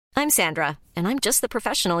I'm Sandra, and I'm just the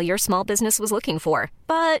professional your small business was looking for.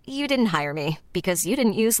 But you didn't hire me because you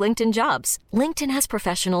didn't use LinkedIn Jobs. LinkedIn has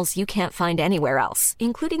professionals you can't find anywhere else,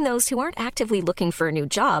 including those who aren't actively looking for a new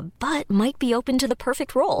job, but might be open to the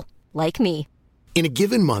perfect role, like me. In a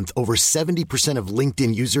given month, over 70% of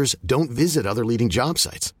LinkedIn users don't visit other leading job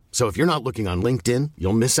sites. So if you're not looking on LinkedIn,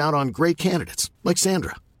 you'll miss out on great candidates like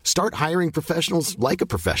Sandra. Start hiring professionals like a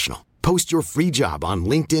professional. Post your free job on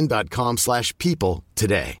linkedin.com/people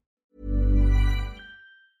today.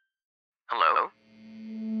 Hello?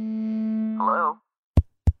 Hello?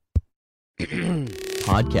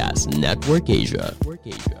 Podcast Network Asia.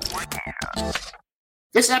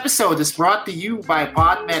 This episode is brought to you by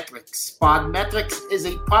Podmetrics. Podmetrics is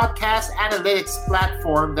a podcast analytics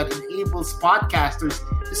platform that enables podcasters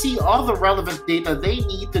to see all the relevant data they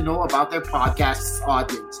need to know about their podcast's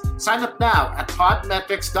audience. Sign up now at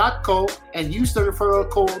podmetrics.co and use the referral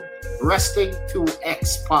code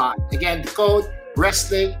Wrestling2XPod. Again, the code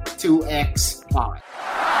Wrestling2XPod.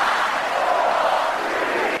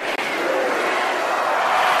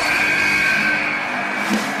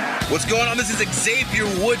 What's going on? This is Xavier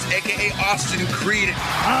Woods, a.k.a. Austin Creed.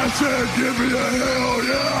 I said give me a hell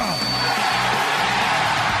yeah!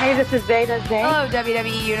 Hey, this is Zeta Zane. Hello,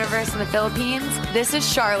 WWE Universe in the Philippines. This is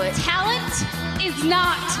Charlotte. Talent is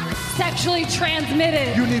not sexually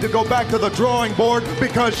transmitted. You need to go back to the drawing board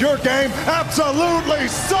because your game absolutely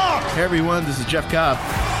sucks! Hey everyone, this is Jeff Cobb.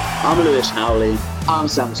 I'm Lewis Howley. I'm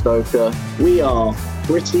Sam Stoker. We are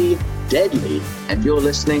Pretty Deadly, and you're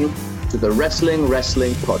listening to the Wrestling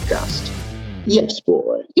Podcast. Yes,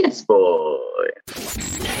 boy. Yes, boy.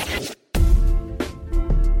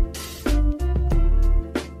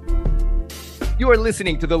 You are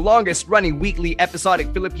listening to the longest-running weekly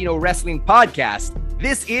episodic Filipino wrestling podcast.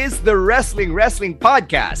 This is the Wrestling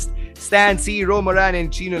Podcast. Stan C, Romaran,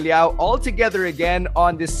 and Chino Liao all together again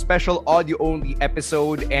on this special audio-only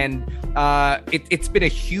episode. And it's been a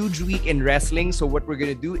huge week in wrestling. So what we're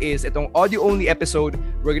going to do is, itong audio-only episode,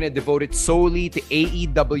 we're going to devote it solely to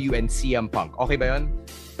AEW and CM Punk. Okay ba yun?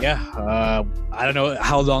 Yeah, I don't know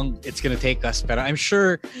how long it's going to take us, but I'm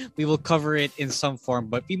sure we will cover it in some form.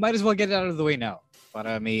 But we might as well get it out of the way now.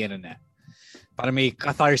 Para may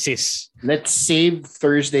catharsis. Let's save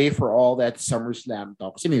Thursday for all that SummerSlam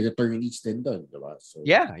talk. Kasi may returnees din doon, diba? So,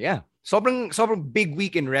 yeah. Sobrang big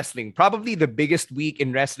week in wrestling. Probably the biggest week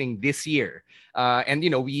in wrestling this year. And,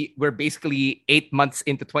 we're basically 8 months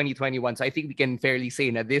into 2021. So I think we can fairly say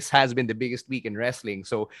that this has been the biggest week in wrestling.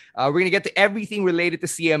 So we're going to get to everything related to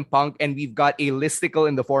CM Punk. And we've got a listicle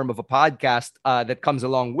in the form of a podcast that comes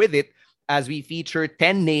along with it, as we feature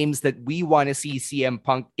 10 names that we want to see CM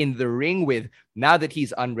Punk in the ring with now that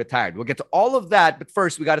he's unretired. We'll get to all of that, but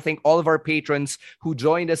first, we got to thank all of our patrons who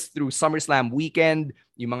joined us through SummerSlam weekend,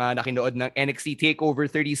 yung mga nakinood ng NXT TakeOver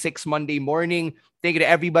 36 Monday morning. Thank you to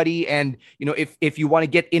everybody. And, if you want to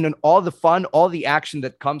get in on all the fun, all the action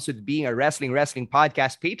that comes with being a Wrestling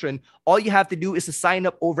Podcast patron, all you have to do is to sign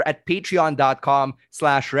up over at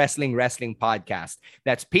patreon.com/Wrestling Podcast.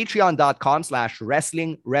 That's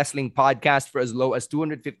patreon.com/Wrestling Podcast for as low as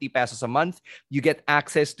 250 pesos a month. You get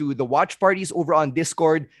access to the watch parties over on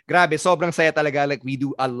Discord. Grabe, sobrang saya talaga. Like, we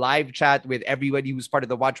do a live chat with everybody who's part of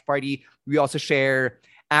the watch party. We also share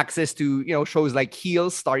access to, shows like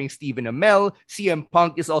Heels starring Stephen Amell. CM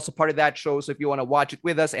Punk is also part of that show. So if you want to watch it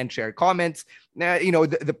with us and share comments,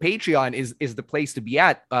 the Patreon is the place to be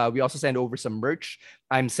at. We also send over some merch.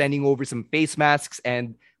 I'm sending over some face masks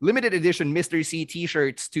and limited edition Mr. C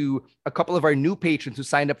t-shirts to a couple of our new patrons who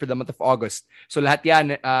signed up for the month of August. So lahat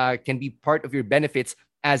yan can be part of your benefits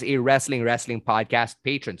as a Wrestling Podcast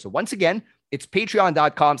patron. So once again, it's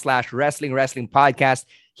patreon.com/Wrestling Podcast.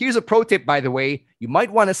 Here's a pro tip, by the way. You might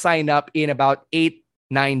want to sign up in about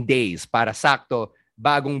 8-9 days para sakto,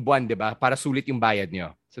 bagong buwan, diba? Para sulit yung bayad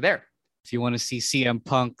nyo. So there. If you want to see CM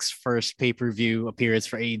Punk's first pay-per-view appearance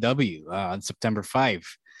for AEW on September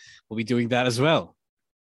 5, we'll be doing that as well.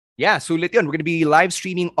 Yeah, sulit yun. We're going to be live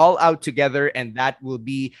streaming All Out together, and that will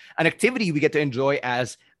be an activity we get to enjoy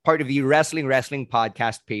as part of the Wrestling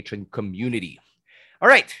Podcast patron community. All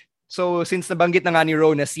right. So since nabanggit na nga ni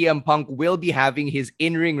Ro na CM Punk will be having his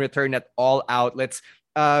in-ring return at All Out, let's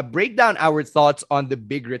break down our thoughts on the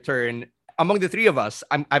big return. Among the three of us,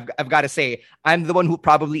 I've got to say, I'm the one who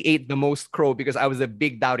probably ate the most crow because I was a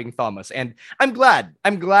big doubting Thomas. And I'm glad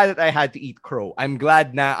that I had to eat crow. I'm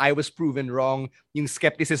glad na I was proven wrong. Yung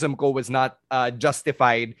skepticism ko was not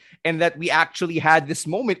justified. And that we actually had this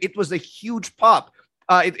moment. It was a huge pop.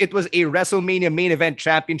 It was a WrestleMania main event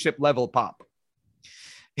championship level pop.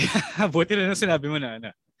 Buti na sinabi mo na.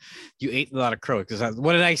 You ate a lot of crow. Because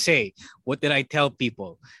what did I say? What did I tell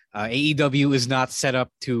people? AEW is not set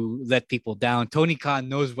up to let people down. Tony Khan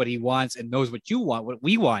knows what he wants and knows what you want, what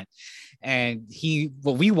we want. And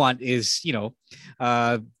what we want is,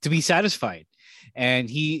 to be satisfied. And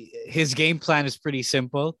his game plan is pretty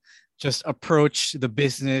simple. Just approach the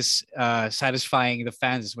business, satisfying the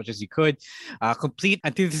fans as much as you could. Complete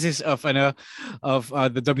antithesis of the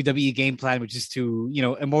WWE game plan, which is to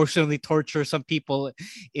emotionally torture some people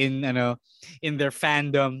in their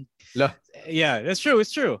fandom. Yeah, that's true.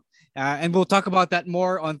 It's true, and we'll talk about that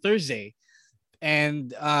more on Thursday.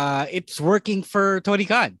 And it's working for Tony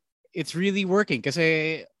Khan. It's really working because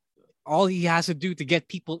all he has to do to get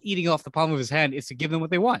people eating off the palm of his hand is to give them what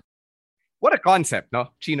they want. What a concept, no?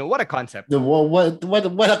 Chino, what a concept.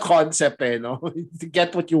 What a concept, no? To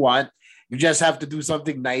get what you want, you just have to do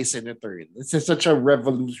something nice in return. It's just such a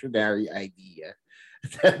revolutionary idea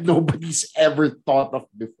that nobody's ever thought of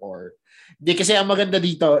before. Di kasi ang maganda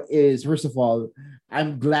dito is, first of all,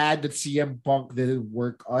 I'm glad that CM Punk didn't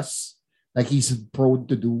work us like he's prone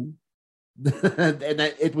to do. And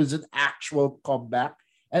it was an actual comeback.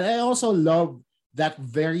 And I also love that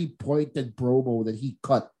very pointed promo that he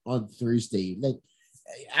cut on Thursday. Like,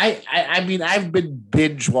 I mean, I've been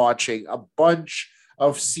binge watching a bunch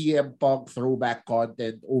of CM Punk throwback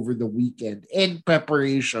content over the weekend in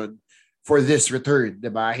preparation for this return.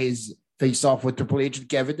 Diba? His face-off with Triple H and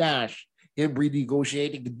Kevin Nash, him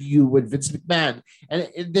renegotiating the deal with Vince McMahon. And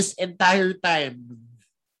in this entire time,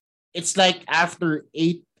 it's like after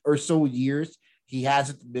 8 or so years, he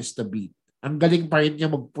hasn't missed a beat. Ang galing pa rin niya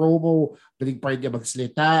mag-promo, galing pa rin niya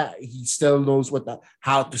magsalita. He still knows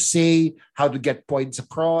how to say, how to get points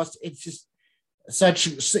across. It's just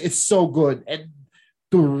it's so good. And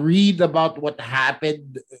to read about what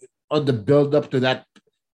happened on the build-up to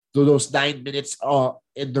those 9 minutes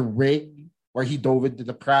in the ring where he dove into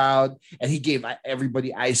the crowd and he gave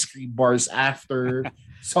everybody ice cream bars after.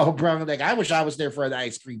 Sobrang like, I wish I was there for an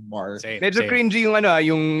ice cream bar. Medyo cringy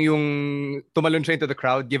yung tumalon siya into the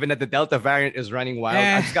crowd given that the Delta variant is running wild.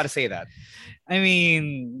 I just gotta say that. I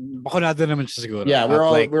mean, bakunado naman siya siguro. Yeah,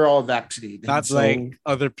 we're all vaccinated. Not like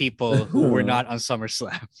other people who were not on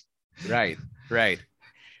SummerSlam. Right.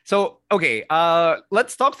 So, okay,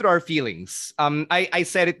 let's talk through our feelings. I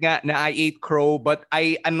said it nga na I ate crow, but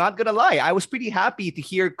I'm not gonna lie. I was pretty happy to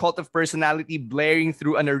hear Cult of Personality blaring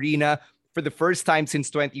through an arena for the first time since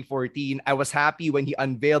 2014. I was happy when he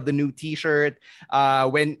unveiled the new t-shirt.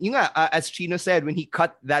 When, as Chino said, when he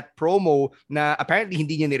cut that promo na apparently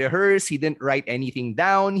hindi niya ni-rehearse, he didn't write anything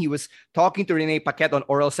down. He was talking to Renee Paquette on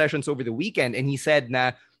oral sessions over the weekend, and he said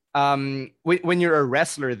na when you're a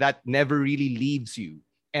wrestler, that never really leaves you.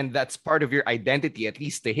 And that's part of your identity, at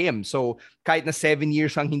least to him. So kahit na 7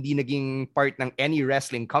 years ang hindi naging part ng any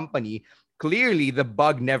wrestling company, clearly the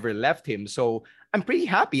bug never left him. So I'm pretty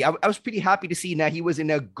happy. I was pretty happy to see that he was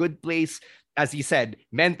in a good place, as he said,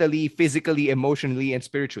 mentally, physically, emotionally, and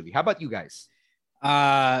spiritually. How about you guys?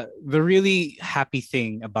 The really happy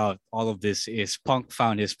thing about all of this is Punk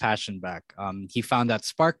found his passion back. He found that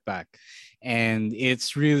spark back. And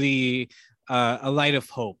it's really a light of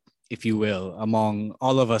hope, if you will, among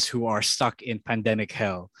all of us who are stuck in pandemic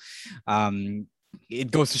hell.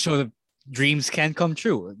 It goes to show that dreams can come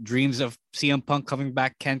true. Dreams of CM Punk coming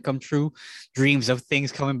back can come true. Dreams of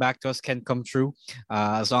things coming back to us can come true,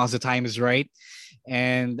 as long as the time is right.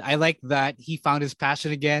 And I like that he found his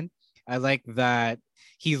passion again. I like that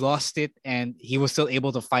he lost it and he was still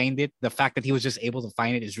able to find it. The fact that he was just able to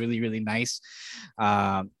find it is really, really nice.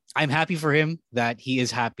 I'm happy for him that he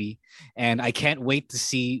is happy. And I can't wait to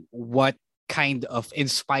see what kind of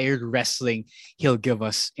inspired wrestling he'll give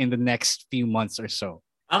us in the next few months or so.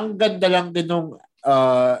 Ang ganda lang din nung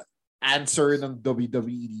answer ng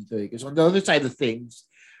WWE dito. Because on the other side of things,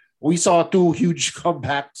 we saw 2 huge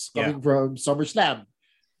comebacks coming from SummerSlam.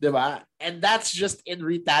 Diba? And that's just in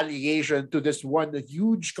retaliation to this one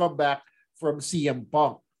huge comeback from CM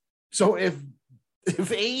Punk. So if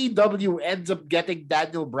AEW ends up getting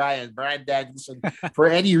Brian Danielson, for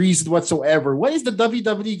any reason whatsoever, what is the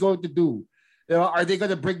WWE going to do? Are they going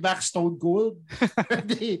to bring back Stone Cold? Are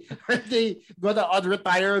they going to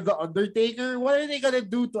unretire The Undertaker? What are they going to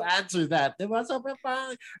do to answer that? Diba? So,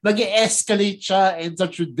 nag-escalate siya in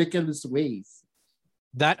such ridiculous ways.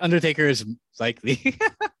 That Undertaker is likely.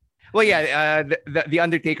 Well, yeah, the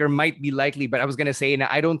Undertaker might be likely, but I was going to say,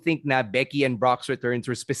 I don't think na Becky and Brock's returns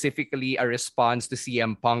were specifically a response to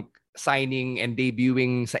CM Punk signing and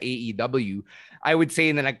debuting sa AEW. I would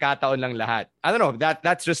say na nagkataon lang lahat. I don't know,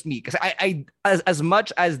 that's just me. Because I as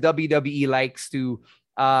much as WWE likes to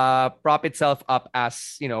prop itself up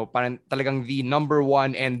as, parang talagang the number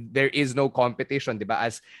one and there is no competition, diba?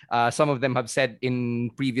 As some of them have said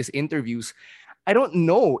in previous interviews. I don't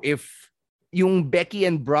know if yung Becky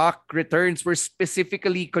and Brock returns were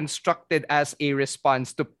specifically constructed as a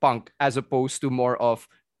response to Punk as opposed to more of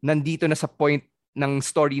nandito na sa point ng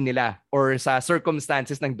story nila or sa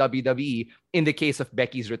circumstances ng WWE in the case of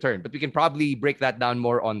Becky's return. But we can probably break that down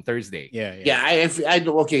more on Thursday. Yeah. I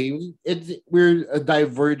know. Okay, we're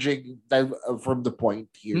diverging from the point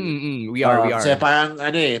here. We are. Kasi parang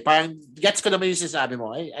gets ko naman yung sinasabi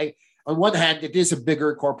mo. I on one hand, it is a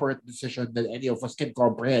bigger corporate decision than any of us can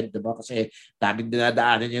comprehend, diba? Kasi daming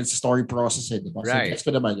dinadaanan yan sa story process, diba? So gets ko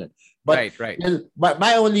naman yan. But, right. But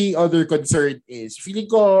my only other concern is, feeling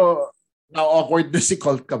ko now awkward na si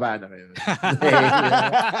Colt Cabana ngayon.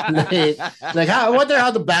 I wonder how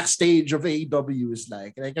the backstage of AEW is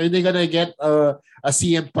like. Like, are they gonna get a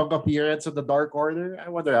CM Punk appearance of the Dark Order? I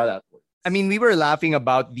wonder how that works. I mean, we were laughing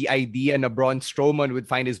about the idea na Braun Strowman would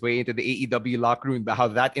find his way into the AEW locker room, but how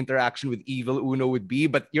that interaction with Evil Uno would be.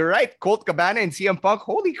 But you're right, Colt Cabana and CM Punk,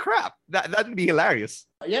 holy crap, that would be hilarious.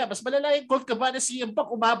 Yeah, mas malala yung Colt Cabana CM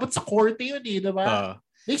Punk, umabot sa korte yun diba?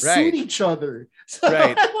 They sued each other. So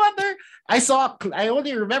I wonder, I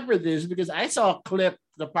only remember this because I saw a clip,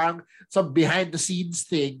 some behind the scenes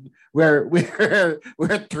thing where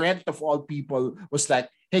Trent of all people was like,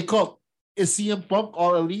 hey Colt, is CM Punk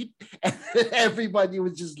all elite? And everybody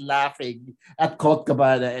was just laughing at Colt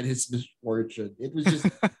Cabana and his misfortune. It was just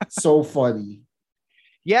so funny.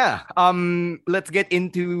 Yeah. Let's get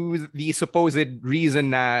into the supposed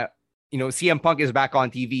reason that CM Punk is back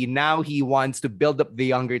on TV. Now he wants to build up the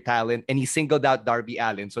younger talent and he singled out Darby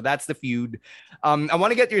Allin. So that's the feud. I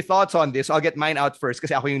want to get your thoughts on this. I'll get mine out first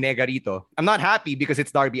kasi ako yung nega rito. I'm not happy because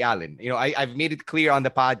it's Darby Allin. I've made it clear on the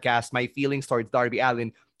podcast my feelings towards Darby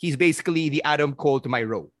Allin. He's basically the Adam Cole to my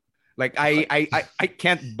Raw. Like I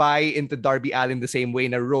can't buy into Darby Allin the same way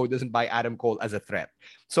na Raw doesn't buy Adam Cole as a threat.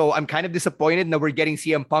 So I'm kind of disappointed that we're getting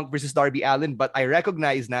CM Punk versus Darby Allin, but I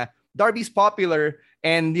recognize na Darby's popular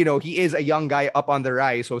and he is a young guy up on the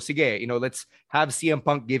rise. So sige, let's have CM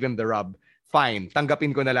Punk give him the rub. Fine,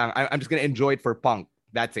 tanggapin ko na lang. I'm just gonna enjoy it for Punk.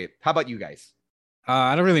 That's it. How about you guys?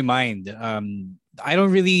 I don't really mind. I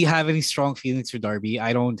don't really have any strong feelings for Darby.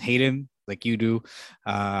 I don't hate him like you do.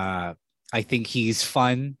 I think he's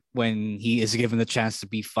fun when he is given the chance to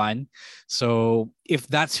be fun. So if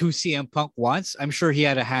that's who CM Punk wants, I'm sure he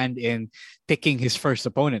had a hand in picking his first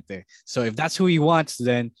opponent there. So if that's who he wants,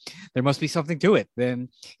 then there must be something to it. Then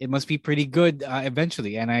it must be pretty good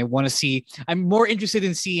eventually. And I'm more interested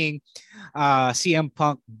in seeing CM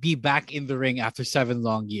Punk be back in the ring after 7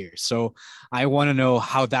 long years. So I want to know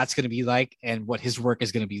how that's going to be like and what his work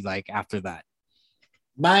is going to be like after that.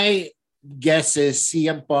 My guess is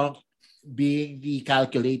CM Punk, being the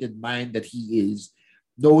calculated mind that he is,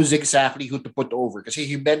 knows exactly who to put over. Because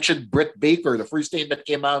he mentioned Britt Baker. The first name that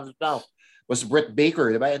came out of his mouth was Britt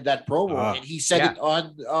Baker, right, in that promo. And he said it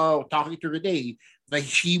on Talking to Renee, like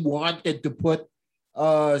she wanted to put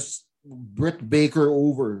Britt Baker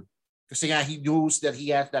over. Because he knows that he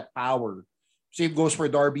has that power. Same goes for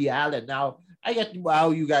Darby Allin. Now, I get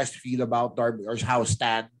how you guys feel about Darby, or how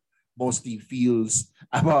Stan mostly feels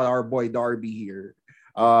about our boy Darby here.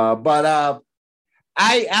 But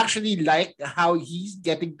I actually like how he's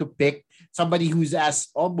getting to pick somebody who's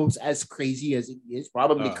almost as crazy as he is,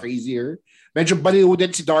 probably crazier. Medyo baliw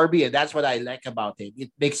din si Darby, and that's what I like about him.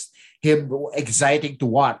 It makes him exciting to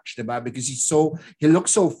watch, diba? Because he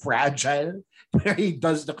looks so fragile where he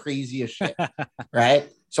does the craziest shit,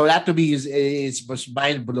 right? So that to me is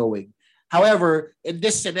mind blowing. However, in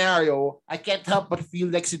this scenario, I can't help but feel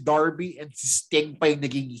like si Darby and si Sting pa yung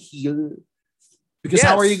naging heel. Because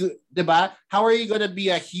how are you gonna be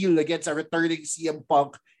a heel against a returning CM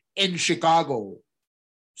Punk in Chicago?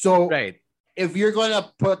 So if you're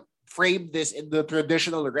gonna frame this in the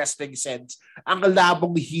traditional wrestling sense, ang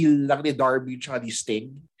labong heel lang ni Darby and ni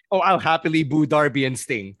Sting. Oh, I'll happily boo Darby and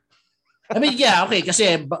Sting. I mean, yeah, okay, kasi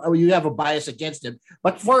you have a bias against them.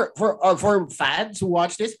 But for fans who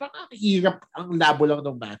watch this, parang hirap ang labo lang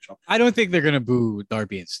ng matchup. I don't think they're gonna boo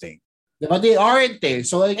Darby and Sting. But they aren't there.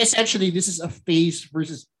 So essentially, this is a face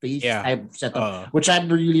versus face type setup, which I'm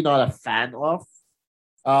really not a fan of.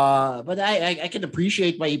 But I can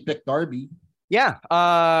appreciate why he picked Darby. Yeah.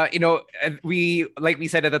 We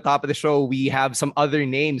said at the top of the show, we have some other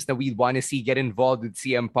names that we want to see get involved with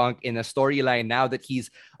CM Punk in a storyline now that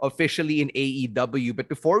he's officially in AEW. But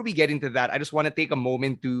before we get into that, I just want to take a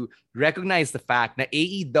moment to recognize the fact that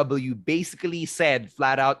AEW basically said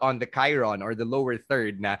flat out on the Chiron or the lower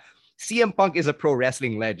third na CM Punk is a pro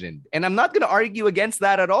wrestling legend. And I'm not going to argue against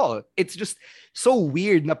that at all. It's just so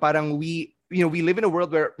weird na parang we live in a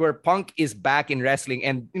world where Punk is back in wrestling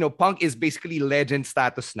and, Punk is basically legend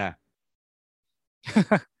status na.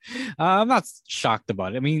 I'm not shocked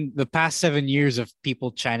about it. I mean, the past 7 years of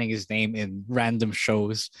people chanting his name in random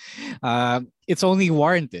shows, it's only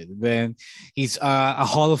warranted. Then he's a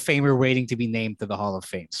Hall of Famer waiting to be named to the Hall of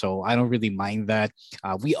Fame. So I don't really mind that.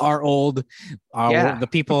 We are old. The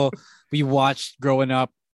people we watched growing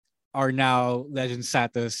up are now legend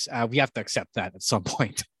status. We have to accept that at some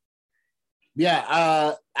point.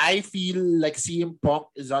 Yeah, I feel like CM Punk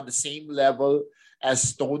is on the same level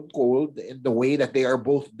as Stone Cold in the way that they are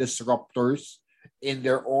both disruptors in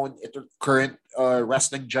their own current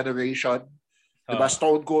wrestling generation. Diba?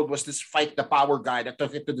 Stone Cold was this fight the power guy that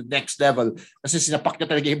took it to the next level kasi sinapak niya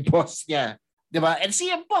talaga yung boss niya. Diba? And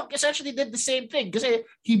CM Punk essentially did the same thing kasi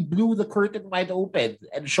he blew the curtain wide open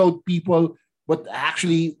and showed people what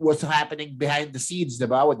actually was happening behind the scenes,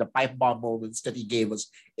 diba? With the pipe bomb moments that he gave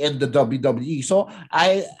us in the WWE. So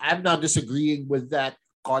I'm not disagreeing with that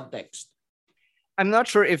context. I'm not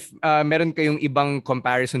sure if meron kayong ibang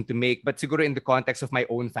comparison to make, but siguro in the context of my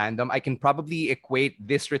own fandom, I can probably equate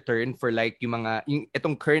this return for like yung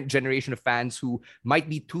itong current generation of fans who might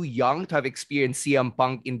be too young to have experienced CM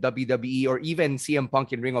Punk in WWE or even CM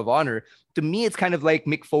Punk in Ring of Honor. To me, it's kind of like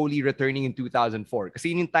Mick Foley returning in 2004. Kasi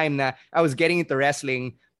yun yung time na I was getting into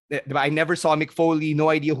wrestling. I never saw Mick Foley, no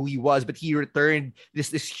idea who he was, but he returned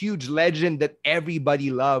this huge legend that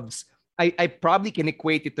everybody loves. I probably can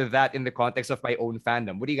equate it to that in the context of my own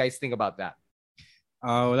fandom. What do you guys think about that?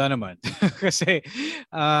 Wala naman. Kasi,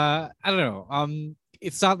 I don't know.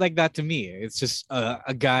 It's not like that to me. It's just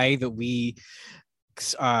a guy that we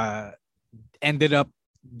ended up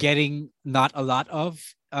getting not a lot of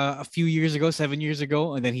a few years ago, 7 years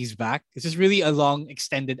ago, and then he's back. It's just really a long,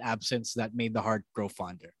 extended absence that made the heart grow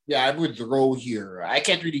fonder. Yeah, I'm with Ro here. I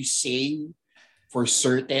can't really say for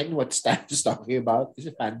certain what Stan is talking about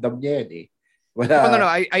kasi fandom niya yun eh. No.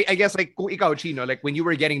 I guess like kung ikaw, Chino, like when you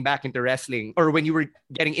were getting back into wrestling or when you were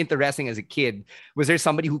getting into wrestling as a kid, was there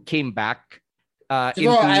somebody who came back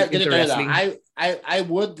into wrestling? I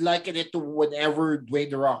would liken it to whenever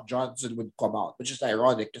Dwayne The Rock Johnson would come out, which is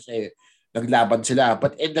ironic kasi naglaban sila.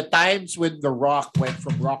 But in the times when The Rock went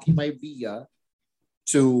from Rocky Maivia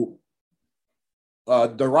to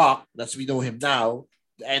The Rock, as we know him now,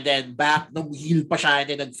 and then back nung heel pa siya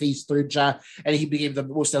and then nag-face turn siya and he became the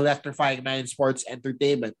most electrifying man in sports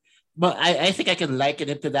entertainment. But I think I can liken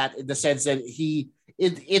it to that in the sense that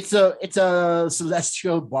it's a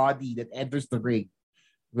celestial body that enters the ring.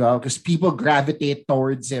 Well, because people gravitate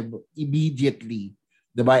towards him immediately.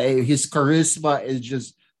 His charisma is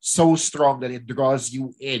just so strong that it draws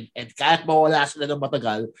you in. And kahit mawala sila ng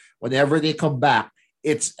matagal, whenever they come back,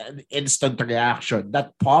 it's an instant reaction.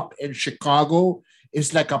 That pop in Chicago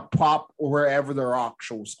is like a pop wherever The Rock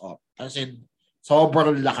shows up. As in,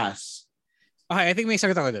 sobrang lakas. Okay, I think may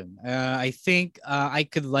sagot ako dun. I think I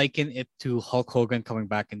could liken it to Hulk Hogan coming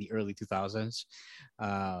back in the early 2000s.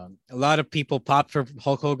 A lot of people popped for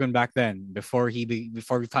Hulk Hogan back then before we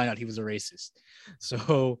found out he was a racist.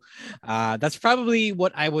 So that's probably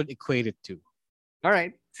what I would equate it to. All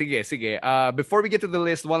right. Sige. Before we get to the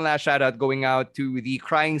list, one last shout out going out to the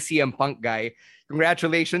crying CM Punk guy.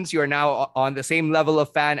 Congratulations, you are now on the same level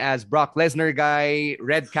of fan as Brock Lesnar guy,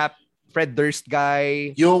 Red Cap Fred Durst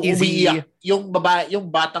guy, yung umiiyak, yung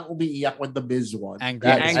batang umiiyak when the Miz won.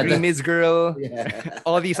 Angry Miz girl. Yeah.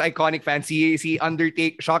 All these iconic fans. See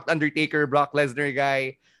shocked Undertaker, Brock Lesnar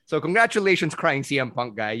guy. So congratulations, crying CM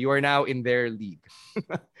Punk guy. You are now in their league.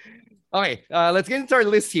 Okay, let's get into our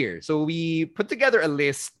list here. So we put together a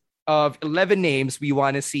list of 11 names we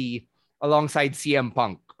want to see alongside CM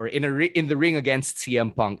Punk or in the ring against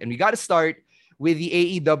CM Punk. And we got to start with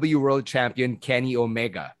the AEW World Champion, Kenny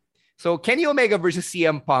Omega. So Kenny Omega versus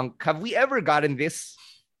CM Punk. Have we ever gotten this?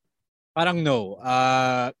 Parang no.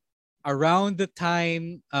 Around the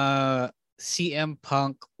time CM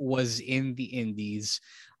Punk was in the Indies,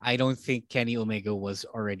 I don't think Kenny Omega was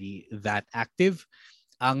already that active.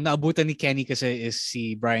 Ang naabutan ni Kenny kasi is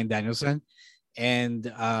si Bryan Danielson. And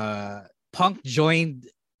Punk joined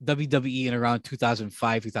WWE in around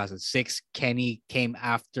 2005, 2006. Kenny came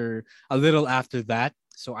a little after that.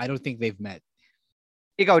 So I don't think they've met.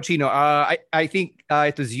 Ikaw, Chino, I think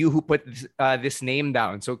it was you who put this name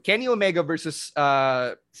down. So Kenny Omega versus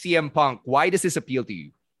CM Punk. Why does this appeal to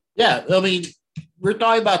you? Yeah, I mean, we're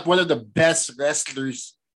talking about one of the best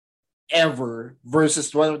wrestlers ever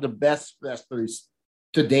versus one of the best wrestlers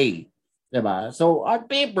today. Diba? So on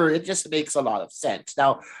paper, it just makes a lot of sense.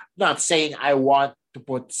 Now, I'm not saying I want to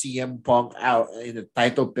put CM Punk out in the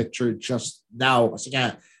title picture just now. Kasi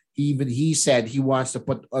nga, he said he wants to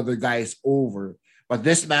put other guys over. But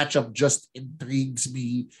this matchup just intrigues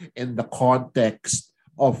me in the context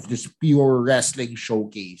of this pure wrestling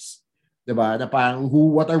showcase. Diba? Na parang,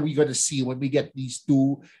 what are we going to see when we get these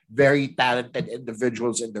two very talented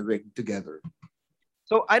individuals in the ring together?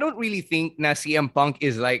 So I don't really think na CM Punk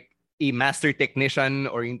is like a master technician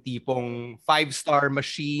or yung tipong 5-star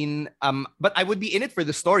machine. But I would be in it for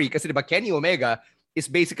the story kasi diba Kenny Omega is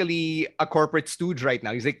basically a corporate stooge right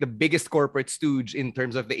now. He's like the biggest corporate stooge in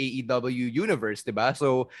terms of the AEW universe, diba?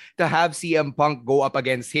 So to have CM Punk go up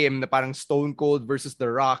against him, na parang Stone Cold versus The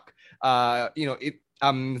Rock, on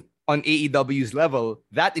AEW's level,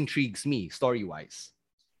 that intrigues me story-wise.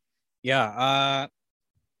 Yeah,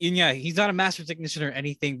 he's not a master technician or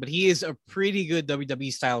anything, but he is a pretty good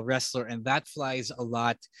WWE style wrestler, and that flies a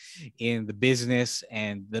lot in the business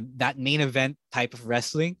and that main event type of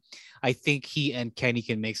wrestling. I think he and Kenny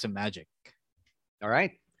can make some magic. All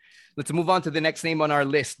right. Let's move on to the next name on our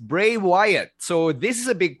list, Bray Wyatt. So this is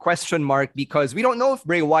a big question mark because we don't know if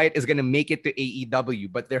Bray Wyatt is going to make it to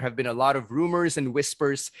AEW, but there have been a lot of rumors and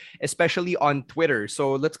whispers, especially on Twitter.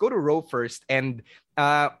 So let's go to Ro first. And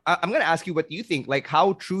I'm going to ask you what you think. Like,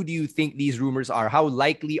 how true do you think these rumors are? How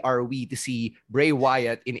likely are we to see Bray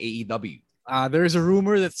Wyatt in AEW? There is a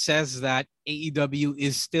rumor that says that AEW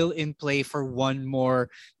is still in play for one more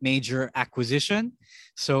major acquisition.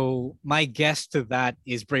 So my guess to that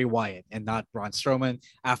is Bray Wyatt and not Braun Strowman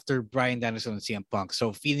after Bryan Danielson and CM Punk.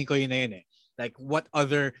 So feeling ko yun na yun eh. Like, what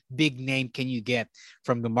other big name can you get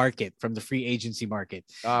from the market, from the free agency market?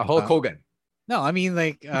 Hulk Hogan. No, I mean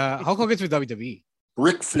Hulk Hogan's with WWE.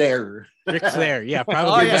 Ric Flair. Ric Flair, yeah,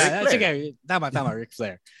 probably. That's okay. Tama, Ric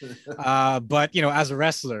Flair. But as a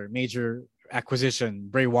wrestler, major acquisition,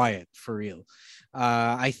 Bray Wyatt, for real.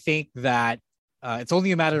 I think that it's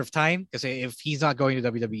only a matter of time because if he's not going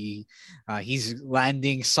to WWE, he's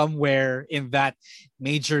landing somewhere in that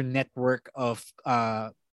major network of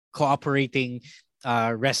cooperating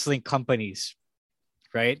wrestling companies,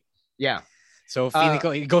 right? Yeah. So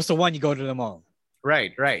if he goes to one, you go to them all.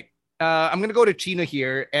 Right. I'm going to go to Chino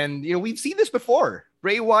here. And, we've seen this before.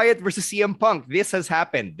 Bray Wyatt versus CM Punk. This has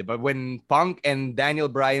happened. But when Punk and Daniel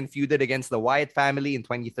Bryan feuded against the Wyatt family in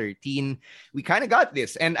 2013, we kind of got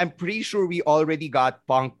this. And I'm pretty sure we already got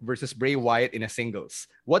Punk versus Bray Wyatt in a singles.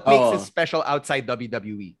 What makes it special outside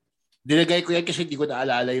WWE? Dinagay ko yan kasi hindi ko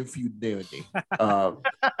naalala yung feud na yun eh.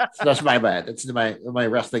 So that's my bad. That's my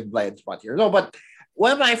wrestling blind spot here. No, but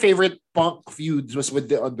one of my favorite Punk feuds was with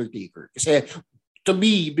The Undertaker. Kasi to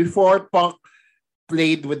me, before Punk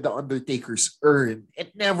played with The Undertaker's urn,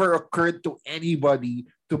 it never occurred to anybody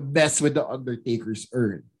to mess with The Undertaker's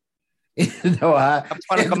urn.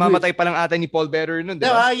 Parang kamamatay pa lang ata ni Paul Bearer nun,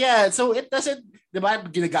 diba? Yeah. So it doesn't, diba,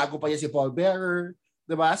 ginagago pa niya si Paul Bearer,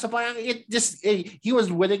 diba? So parang he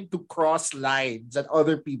was willing to cross lines that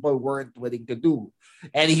other people weren't willing to do.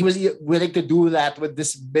 And he was willing to do that with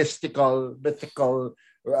this mythical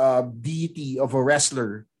deity of a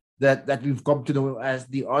wrestler that we've come to know as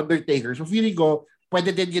The Undertaker. So feeling ko,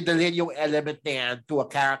 pwede din yung dalhin yung element na yan to a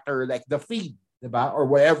character like The Fiend, diba? Or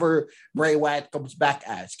whatever Bray Wyatt comes back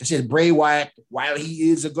as. Kasi Bray Wyatt, while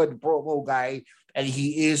he is a good promo guy and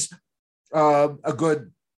he is a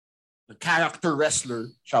good character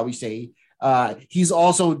wrestler, shall we say, he's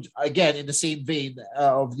also, again, in the same vein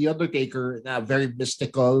of The Undertaker, very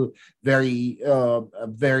mystical, very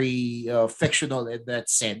fictional in that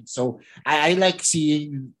sense. So I like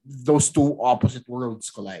seeing those two opposite worlds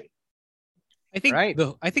collide. I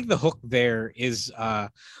think the hook there is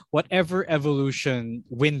whatever evolution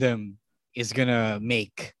Wyndham is gonna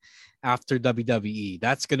make after WWE.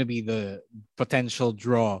 That's gonna be the potential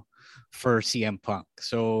draw for CM Punk.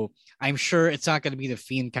 So I'm sure it's not going to be the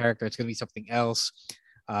Fiend character. It's going to be something else.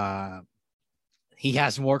 He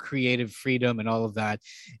has more creative freedom and all of that.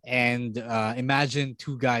 And imagine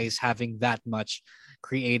two guys having that much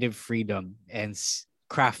creative freedom and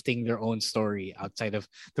crafting their own story outside of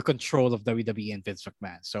the control of WWE and Vince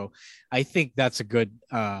McMahon. So I think that's a good,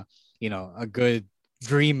 a good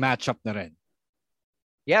dream matchup na rin.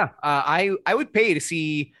 Yeah, I would pay to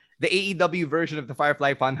see the AEW version of the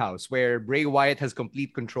Firefly Funhouse, where Bray Wyatt has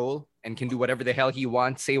complete control and can do whatever the hell he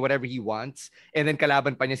wants, say whatever he wants, and then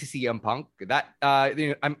kalaban pa niya si CM Punk. That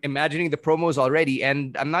I'm imagining the promos already,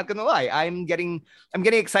 and I'm not gonna lie, I'm getting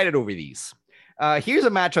excited over these. Here's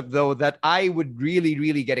a matchup though that I would really,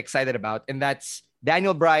 really get excited about, and that's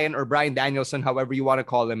Daniel Bryan or Bryan Danielson, however you want to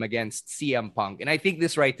call him, against CM Punk. And I think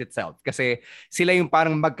this writes itself kasi sila yung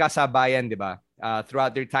parang magkasabayan, di ba?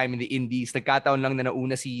 Throughout their time in the Indies. Nagkataon lang na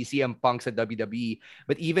nauna si CM Punk sa WWE.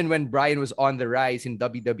 But even when Bryan was on the rise in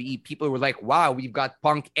WWE, people were like, wow, we've got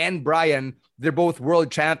Punk and Bryan. They're both world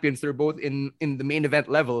champions. They're both in the main event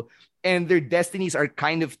level. And their destinies are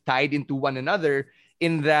kind of tied into one another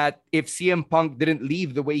in that if CM Punk didn't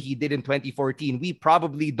leave the way he did in 2014, we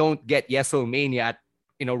probably don't get WrestleMania at,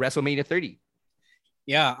 WrestleMania 30.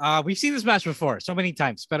 Yeah, we've seen this match before so many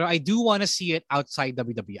times, but I do want to see it outside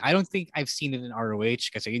WWE. I don't think I've seen it in ROH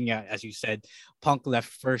because, as you said, Punk left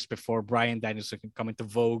first before Bryan Danielson can come into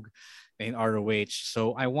vogue in ROH.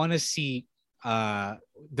 So I want to see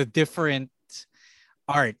the different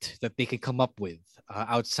art that they could come up with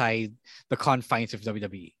outside the confines of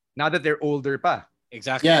WWE. Now that they're older pa.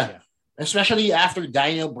 Exactly. Yeah. Especially after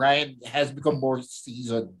Daniel Bryan has become more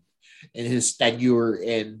seasoned in his tenure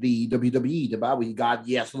in the WWE. Diba? We got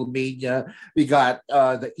WrestleMania. We got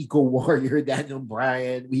the Eco Warrior, Daniel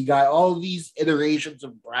Bryan. We got all these iterations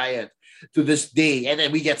of Bryan to this day. And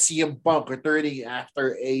then we get CM Punk returning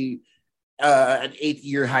after an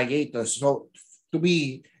 8-year hiatus. So to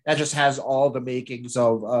me, that just has all the makings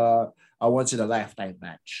of a once-in-a-lifetime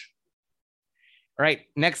match. All right.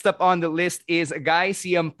 Next up on the list is a guy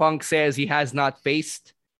CM Punk says he has not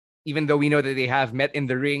faced, even though we know that they have met in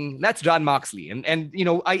the ring. That's Jon Moxley. And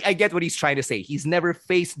I get what he's trying to say. He's never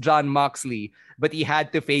faced Jon Moxley, but he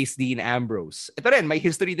had to face Dean Ambrose. Ito rin, may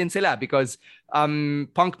history din sila because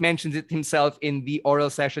Punk mentions it himself in the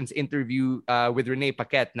Oral Sessions interview with Renee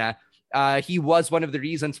Paquette na he was one of the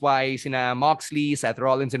reasons why sina Moxley, Seth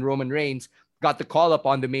Rollins, and Roman Reigns got the call up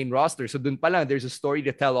on the main roster. So dun pa lang, there's a story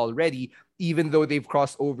to tell already, even though they've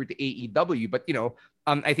crossed over to AEW. But,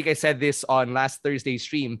 I think I said this on last Thursday's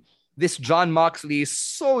stream. This Jon Moxley is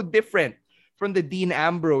so different from the Dean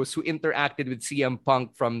Ambrose who interacted with CM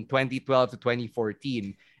Punk from 2012 to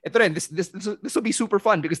 2014. Ito rin, this will be super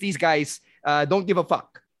fun because these guys don't give a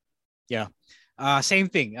fuck. Yeah. Same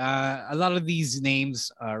thing. A lot of these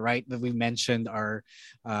names, right, that we mentioned are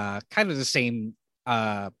kind of the same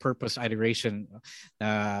purpose iteration.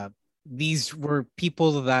 These were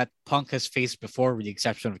people that Punk has faced before, with the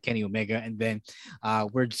exception of Kenny Omega, and then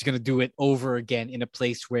we're just gonna do it over again in a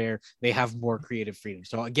place where they have more creative freedom.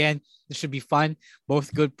 So again, this should be fun.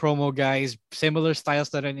 Both good promo guys, similar styles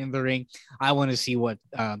that are in the ring. I want to see what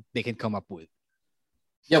they can come up with.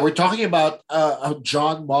 Yeah, we're talking about a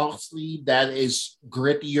Jon Moxley that is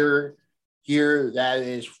grittier here, that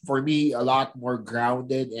is, for me, a lot more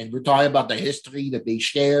grounded. And we're talking about the history that they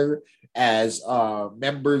share as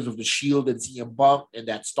members of the Shield and CM Punk, and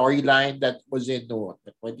that storyline that was in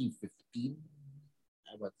 2015.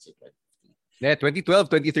 I want to say 2015. Yeah, 2012,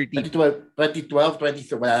 2013. 2012,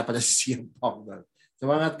 2013. Wala pa na si CM Punk na. So,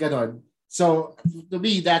 mga ganon. So, to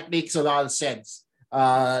me, that makes a lot of sense.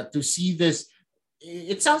 To see this,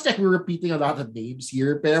 it sounds like we're repeating a lot of names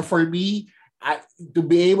here, but for me, to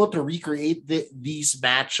be able to recreate these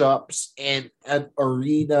matchups in an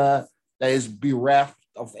arena that is bereft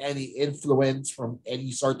of any influence from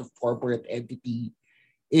any sort of corporate entity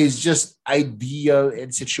is just ideal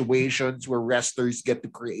in situations where wrestlers get to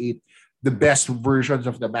create the best versions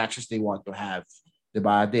of the matches they want to have.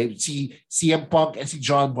 Diba? They see CM Punk and see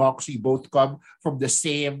Jon Moxley both come from the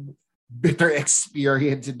same bitter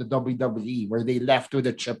experience in the WWE where they left with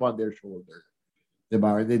a chip on their shoulder.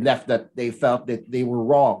 Or they left that they felt that they were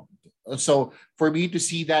wrong. So for me to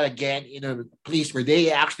see that again in a place where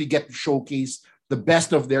they actually get to showcase the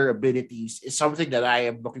best of their abilities is something that I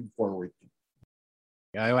am looking forward to.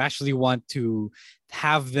 I actually want to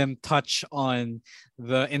have them touch on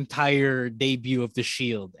the entire debut of the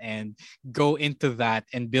Shield and go into that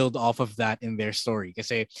and build off of that in their story. Because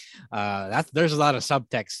there's a lot of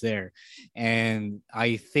subtext there, and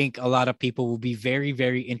I think a lot of people will be very,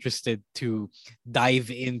 very interested to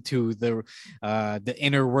dive into the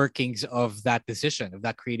inner workings of that decision, of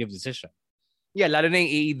that creative decision. Yeah, lalo na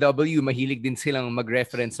yung AEW, mahilig din silang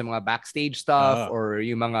mag-reference sa mga backstage stuff or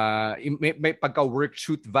yung mga may pagka-work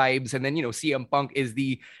shoot vibes, and then CM Punk is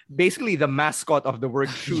basically the mascot of the work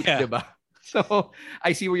shoot, diba? So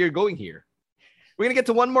I see where you're going here. We're gonna get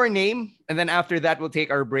to one more name, and then after that we'll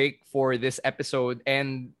take our break for this episode.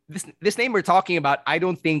 And this name we're talking about, I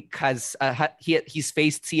don't think he's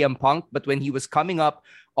faced CM Punk, but when he was coming up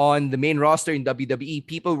on the main roster in WWE,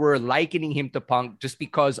 people were likening him to Punk just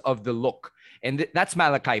because of the look. And that's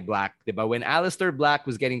Malachi Black. Diba? When Aleister Black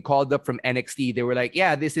was getting called up from NXT, they were like,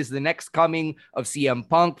 yeah, this is the next coming of CM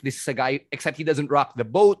Punk. This is a guy, except he doesn't rock the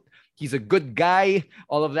boat. He's a good guy,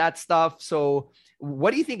 all of that stuff. So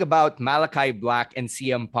what do you think about Malachi Black and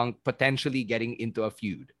CM Punk potentially getting into a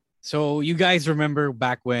feud? So you guys remember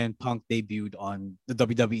back when Punk debuted on the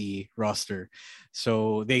WWE roster.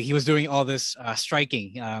 So he was doing all this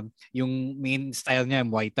striking. Yung main style niya,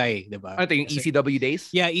 Muay Thai, diba? Ano yung ECW days?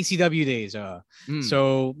 Yeah, ECW days.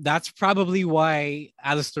 So that's probably why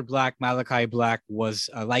Aleister Black, Malachi Black was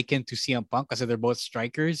likened to CM Punk because they're both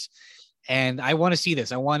strikers. And I want to see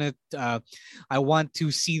this. I want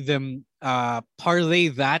to see them parlay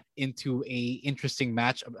that into a interesting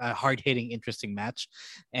match, a hard-hitting, interesting match.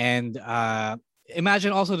 And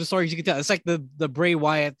imagine also the stories you can tell. It's like the Bray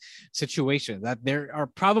Wyatt situation, that there are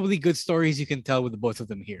probably good stories you can tell with the both of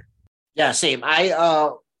them here. Yeah, same.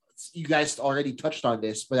 You guys already touched on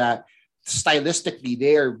this, but stylistically,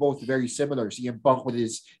 they are both very similar. CM Punk with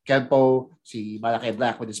his Kempo, si Malachi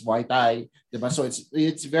Black with his Muay Thai. Diba? So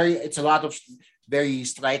it's a lot of very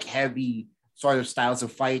strike heavy sort of styles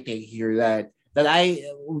of fighting here that I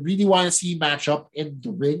really want to see match up in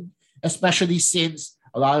the ring, especially since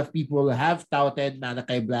a lot of people have touted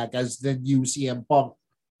Malachi Black as the new CM Punk,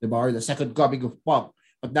 diba? Or the second coming of Punk.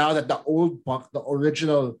 But now that the old Punk, the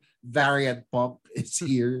original variant Punk is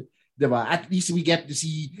here, diba? At least we get to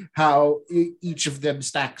see how each of them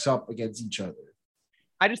stacks up against each other.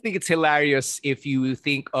 I just think it's hilarious if you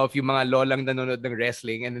think of yung mga lolang nanonood ng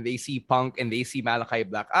wrestling and then they see Punk and they see Malachi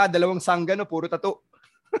Black. Dalawang sangga no, puro tato.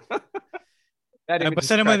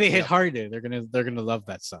 Basta naman they hit hard. They're gonna love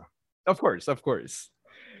that song. Of course. So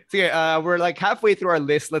we're like halfway through our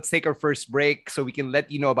list. Let's take our first break so we can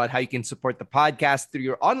let you know about how you can support the podcast through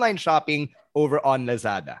your online shopping over on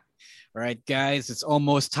Lazada. All right, guys, it's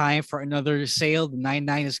almost time for another sale. The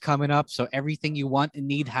 9/9 is coming up. So everything you want and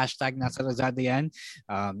need, hashtag nasa Lazada yan.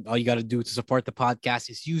 All you got to do to support the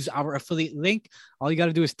podcast is use our affiliate link. All you got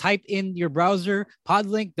to do is type in your browser,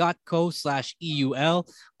 podlink.co/EUL,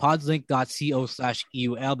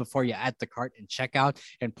 podlink.co/EUL before you add the cart and check out.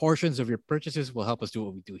 And portions of your purchases will help us do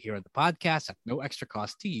what we do here on the podcast at no extra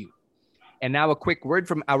cost to you. And now a quick word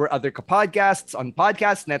from our other podcasts on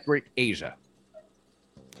Podcast Network Asia.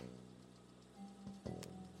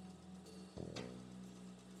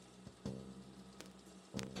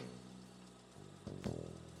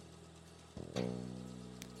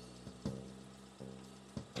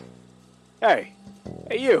 Hey,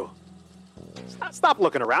 you. Stop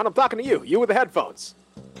looking around. I'm talking to you. You with the headphones.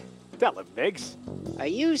 Tell him, Migs. Are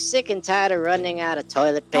you sick and tired of running out of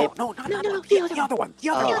toilet paper? No, the other one. The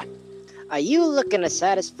other one. Are you looking to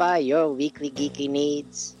satisfy your weekly geeky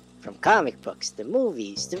needs? From comic books to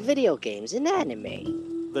movies to video games and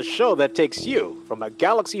anime. The show that takes you from a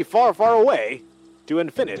galaxy far, far away to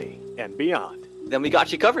infinity and beyond. Then we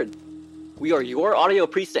got you covered. We are your audio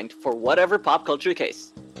precinct for whatever pop culture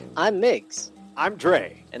case. I'm Migs. I'm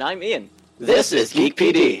Dre. And I'm Ian. This is Geek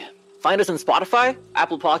PD. Find us on Spotify,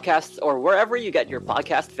 Apple Podcasts, or wherever you get your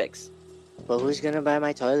podcast fix. But who's gonna buy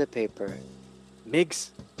my toilet paper? Migs,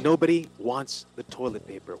 nobody wants the toilet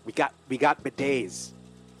paper. We got bidets.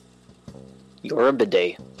 You're a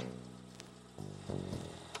bidet.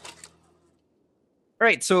 All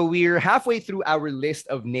right, so we're halfway through our list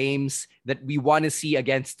of names that we want to see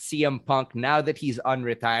against CM Punk now that he's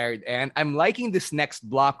unretired. And I'm liking this next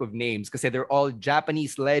block of names because they're all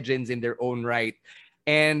Japanese legends in their own right.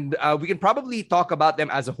 And we can probably talk about them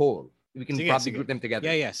as a whole. We can probably group them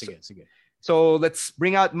together. Yeah, sige. So let's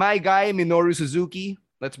bring out my guy, Minoru Suzuki.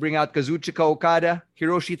 Let's bring out Kazuchika Okada,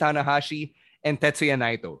 Hiroshi Tanahashi, and Tetsuya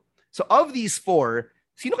Naito. So of these four,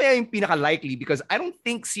 sino kaya yung pinaka-likely? Because I don't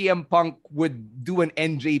think CM Punk would do an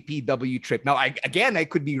NJPW trip. Now, I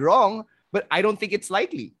could be wrong, but I don't think it's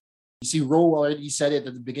likely. You see, Ro already said it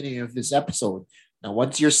at the beginning of this episode. Now,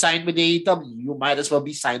 once you're signed with AEW, you might as well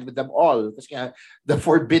be signed with them all. Because the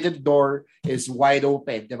forbidden door is wide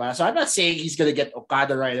open. Diba? So I'm not saying he's going to get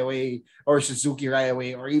Okada right away or Suzuki right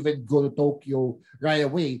away or even go to Tokyo right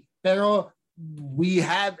away. Pero we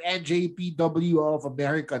have NJPW of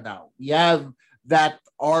America now. We have that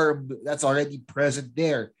arm that's already present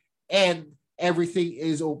there. And everything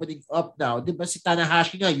is opening up now. Diba si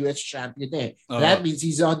Tanahashi nga, US champion eh. That means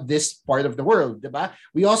he's on this part of the world. Diba?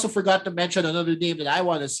 We also forgot to mention another name that I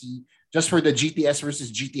want to see just for the GTS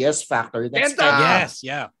versus GTS factor. That's Kenta. Yes,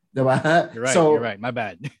 yeah. Diba? You're right. My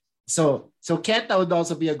bad. So Kenta would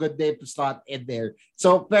also be a good name to slot in there.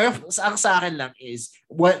 So, pero ang sa akin lang is,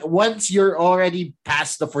 once you're already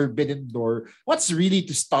past the forbidden door, what's really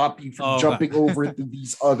to stop you from jumping over to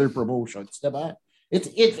these other promotions, diba?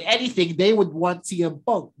 If anything, they would want CM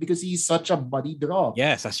Punk because he's such a money draw.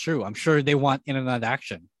 Yes, that's true. I'm sure they want in and out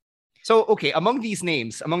action. So, okay, among these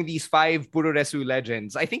names, among these 5 Puroresu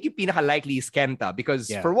legends, I think yung pinaka-likely is Kenta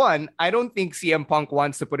because, for one, I don't think CM Punk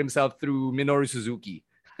wants to put himself through Minoru Suzuki.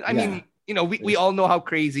 I mean, we all know how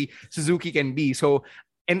crazy Suzuki can be. So,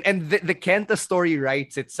 and the Kenta story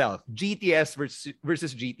writes itself. GTS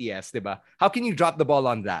versus GTS, diba? How can you drop the ball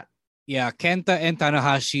on that? Yeah, Kenta and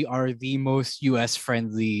Tanahashi are the most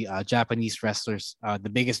US-friendly Japanese wrestlers, the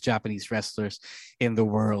biggest Japanese wrestlers in the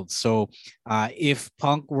world. So if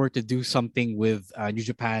Punk were to do something with New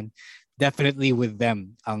Japan, definitely with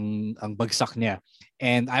them ang bagsak niya.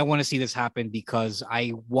 And I want to see this happen because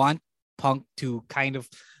I want Punk to kind of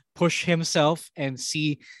push himself and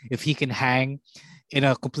see if he can hang in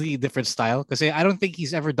a completely different style. Because I don't think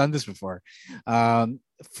he's ever done this before.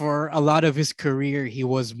 For a lot of his career, he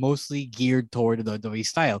was mostly geared toward the WWE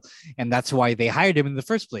style. And that's why they hired him in the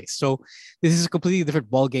first place. So this is a completely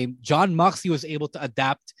different ball game. John Moxley was able to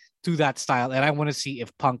adapt to that style. And I want to see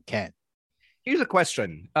if Punk can. Here's a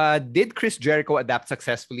question. Did Chris Jericho adapt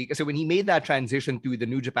successfully? Because when he made that transition to the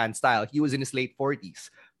New Japan style, he was in his late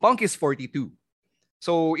 40s. Punk is 42.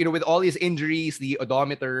 So, with all his injuries, the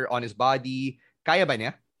odometer on his body, kaya ba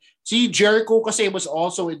niya? See, Jericho kasi was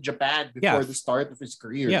also in Japan before the start of his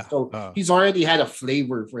career. Yeah. So he's already had a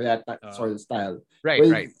flavor for that sort of style.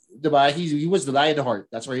 Right. Diba? He was the Lionheart.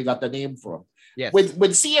 That's where he got the name from. Yes.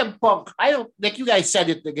 With CM Punk, I don't, like you guys said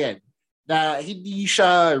it again, na hindi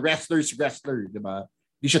siya wrestler, diba?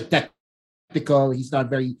 Hindi siya technical. He's not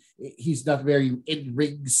very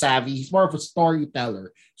in-ring savvy. He's more of a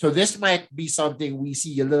storyteller. So this might be something we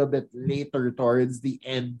see a little bit later towards the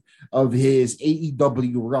end of his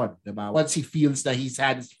AEW run. Diba? Once he feels that he's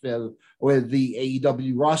had his fill with the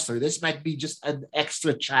AEW roster, this might be just an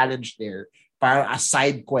extra challenge there, para a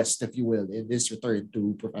side quest, if you will, in this return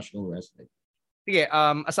to professional wrestling. Okay,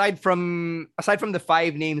 aside from the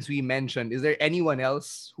 5 names we mentioned, is there anyone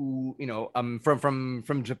else who,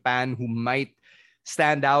 from Japan who might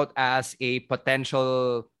stand out as a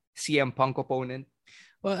potential CM Punk opponent?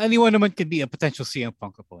 Well, anyone naman could be a potential CM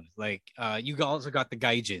Punk opponent. Like, you also got the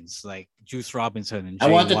Gaijins, like Juice Robinson and Jay I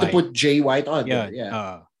wanted White. to put Jay White on there.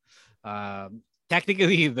 Yeah.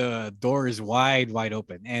 Technically, the door is wide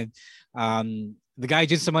open. And the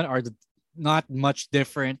Gaijins naman are not much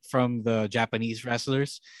different from the Japanese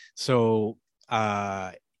wrestlers. So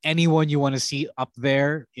anyone you want to see up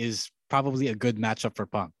there is probably a good matchup for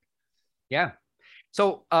Punk. Yeah.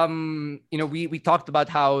 So, we talked about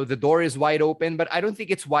how the door is wide open, but I don't think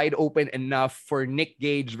it's wide open enough for Nick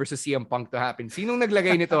Gage versus CM Punk to happen. Sinong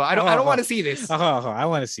naglagay nito? I don't want to see this. I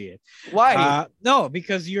want to see it. Why? No,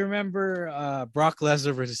 because you remember Brock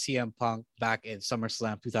Lesnar versus CM Punk back in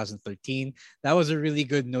SummerSlam 2013. That was a really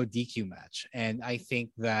good no DQ match. And I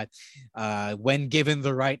think that when given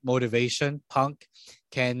the right motivation, Punk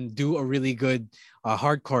can do a really good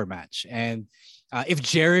hardcore match. And if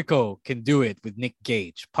Jericho can do it with Nick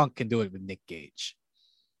Gage, Punk can do it with Nick Gage.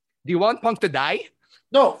 Do you want Punk to die?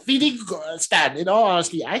 No, feeling Stan, in all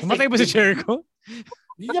honesty, I think... Namatay ba si Jericho?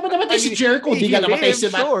 Hindi naman namatay si Jericho. Hindi nga namatay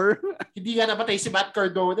si Matt. Sure. Hindi nga namatay si Matt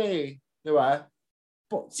Cardona eh. Diba?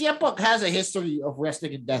 CM Punk has a history of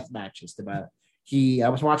wrestling in death matches. Diba? I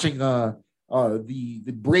was watching the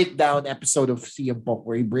breakdown episode of CM Punk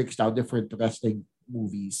where he breaks down different wrestling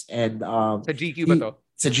movies. And sa GQ ba to?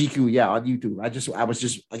 Sa GQ, yeah, on YouTube. I was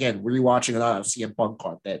just again rewatching a lot of CM Punk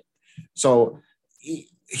content. So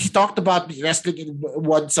he talked about wrestling in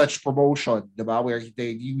one such promotion, diba, where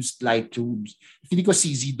they used light tubes. Hindi ko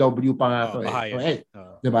CZW pa nga to eh.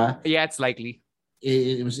 Diba? Yeah, it's likely.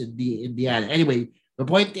 It was in Indiana. Anyway, the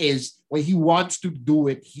point is, when he wants to do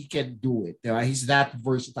it, he can do it. Diba? He's that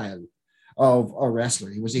versatile of a wrestler.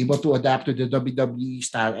 He was able to adapt to the WWE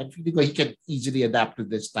style, and he can easily adapt to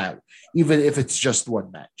this style, even if it's just one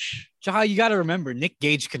match. Tsaka you gotta remember, Nick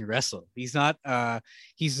Gage can wrestle. He's not a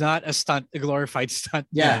glorified stunt.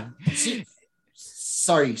 Yeah.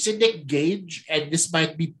 Sorry, si Nick Gage, and this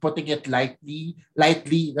might be putting it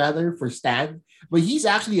lightly rather for Stan, but he's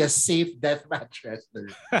actually a safe deathmatch wrestler.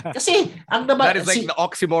 Kasi, that is like the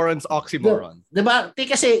oxymoron's oxymoron. Diba?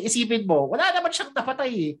 Kasi isipin mo, wala naman siyang napatay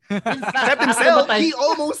eh. Except himself, he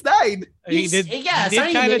almost died. He did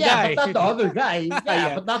kind of die. But not the other guy.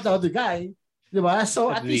 Yeah. But not the other guy. Diba? So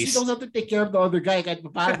at least he knows how to take care of the other guy kahit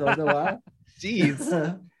paano, diba? Jeez.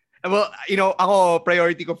 Well, ako,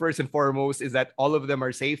 priority ko first and foremost is that all of them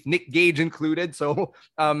are safe, Nick Gage included. So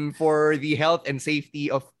for the health and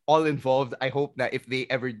safety of all involved, I hope that if they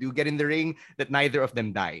ever do get in the ring, that neither of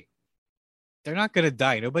them die. They're not gonna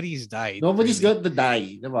die. Nobody's died. Nobody's going to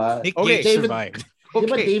die. Diba? Nick Gage survived.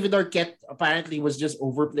 But David Arquette apparently was just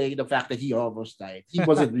overplaying the fact that he almost died. He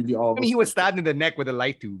wasn't really almost. I mean, he was stabbed in the neck with a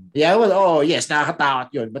light tube. Yeah, well, yes,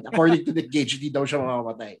 nakakatakot yun. But according to Nick Gage, hindi daw siya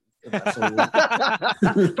mamamatay. So,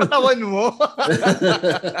 katawan mo.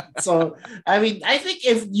 So, I mean, I think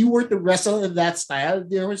if you were to wrestle in that style,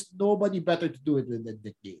 there was nobody better to do it than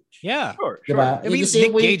Nick Gage. Yeah, sure. I mean,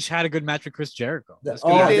 Nick Gage had a good match with Chris Jericho.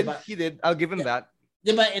 He did. I'll give him that.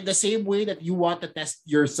 In the same way that you want to test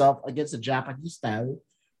yourself against the Japanese style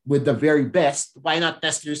with the very best, why not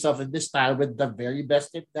test yourself in this style with the very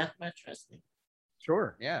best in deathmatch wrestling?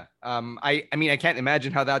 Sure, yeah. I mean, I can't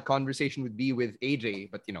imagine how that conversation would be with AJ,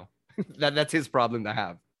 but that's his problem to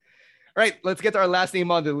have. All right, let's get to our last name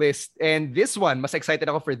on the list. And this one, mas excited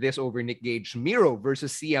ako for this over Nick Gage. Miro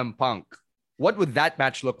versus CM Punk. What would that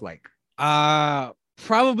match look like?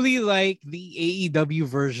 Probably like the AEW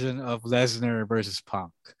version of Lesnar versus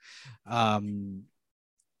Punk.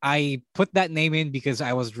 I put that name in because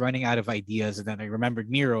I was running out of ideas, and then I remembered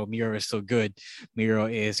Miro. Miro is so good. Miro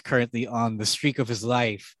is currently on the streak of his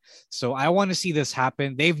life. So I want to see this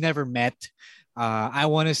happen. They've never met. I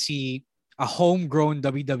want to see a homegrown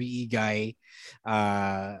WWE guy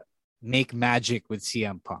make magic with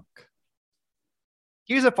CM Punk.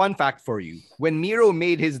 Here's a fun fact for you. When Miro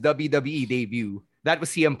made his WWE debut, that was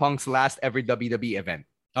CM Punk's last ever WWE event.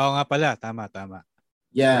 Oo nga pala. Tama.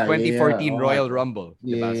 Yeah. 2014 Royal Rumble.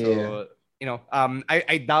 Yeah. So,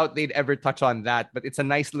 I doubt they'd ever touch on that, but it's a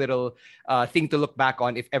nice little thing to look back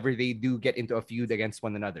on if ever they do get into a feud against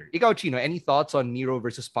one another. Ikaw, Chino, any thoughts on Miro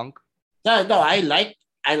versus Punk? No, I like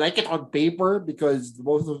it on paper because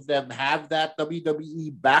both of them have that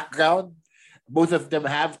WWE background. Both of them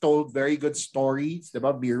have told very good stories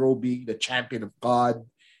about Miro being the champion of God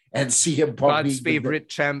and CM Punk God's favorite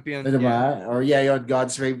champion.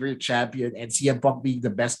 God's favorite champion and CM Punk being the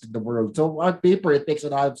best in the world. So on paper, it makes a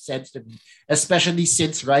lot of sense to me, especially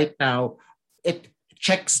since right now it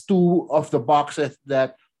checks two of the boxes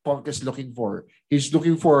that Punk is looking for. He's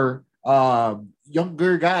looking for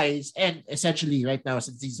younger guys, and essentially right now,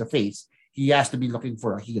 since he's a face, he has to be looking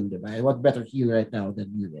for a heel. Diba? What better heel right now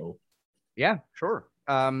than Miro? Yeah, sure.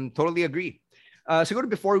 Totally agree. So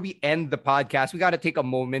before we end the podcast, we got to take a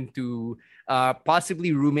moment to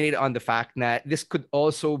possibly ruminate on the fact that this could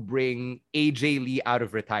also bring AJ Lee out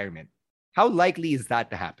of retirement. How likely is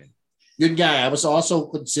that to happen? Good guy. I was also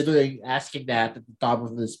considering asking that at the top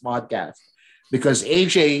of this podcast because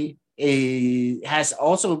AJ has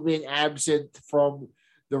also been absent from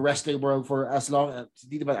the wrestling world for as long.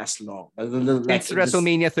 Hindi naman as long. Like it's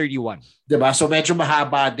WrestleMania 31. Diba? So medyo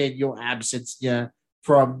mahaba din yung absence niya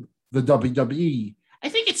from the WWE. I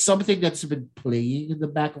think it's something that's been playing in the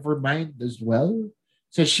back of her mind as well.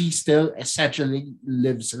 So she still essentially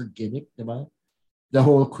lives her gimmick, diba? The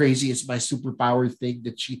whole crazy is my superpower thing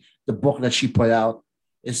the book that she put out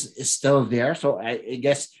is still there. So I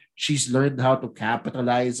guess she's learned how to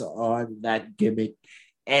capitalize on that gimmick.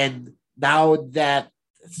 And now that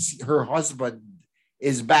her husband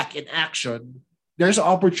is back in action, there's an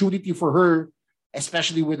opportunity for her,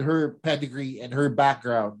 especially with her pedigree and her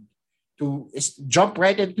background, to jump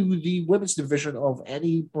right into the women's division of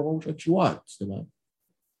any promotion she wants. Diba?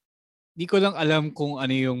 Di ko lang alam kung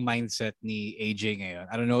ano yung mindset ni AJ ngayon.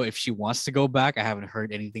 I don't know if she wants to go back. I haven't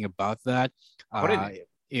heard anything about that.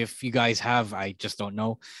 If you guys have, I just don't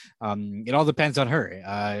know. It all depends on her.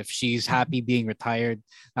 If she's happy being retired,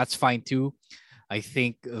 that's fine too. I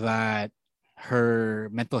think that her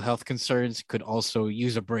mental health concerns could also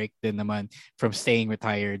use a break din naman from staying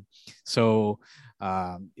retired. So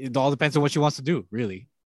it all depends on what she wants to do, really.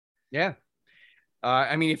 Yeah.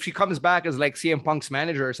 I mean, if she comes back as like CM Punk's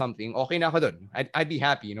manager or something, okay na ako dun. I'd be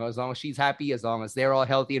happy, as long as she's happy, as long as they're all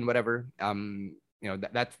healthy and whatever.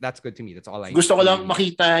 That's good to me. That's all I need. Gusto ko lang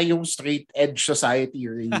makita yung straight edge society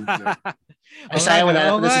reunion. They're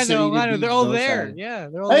all there.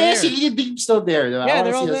 Yeah, they're all there. Yeah, si Dean's still there. Diba? Yeah,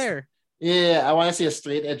 they're all there. Yeah, I want to see a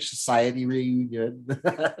straight edge society reunion.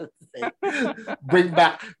 bring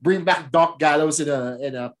back Doc Gallows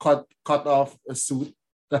in a cut off suit.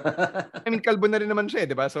 I mean, kalbo na rin naman siya,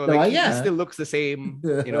 di ba? So he still looks the same,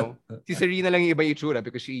 Si Serena lang yung iba yung itsura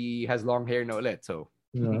because she has long hair na ulit. So,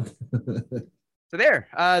 so there.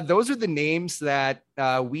 Those are the names that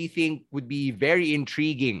we think would be very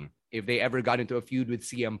intriguing if they ever got into a feud with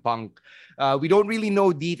CM Punk. We don't really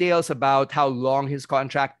know details about how long his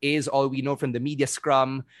contract is. All we know from the media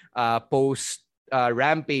scrum post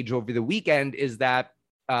Rampage over the weekend is that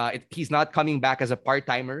he's not coming back as a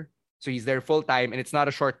part-timer. So he's there full-time and it's not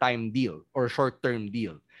a short-time deal or short-term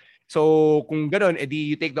deal. So kung ganon,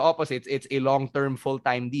 you take the opposite. It's a long-term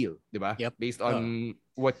full-time deal, di ba? Yep. Based on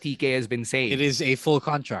what TK has been saying. It is a full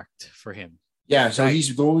contract for him. Yeah, so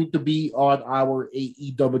he's going to be on our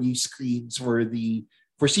AEW screens for the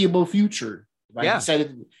foreseeable future. Right? Yeah.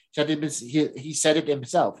 He said it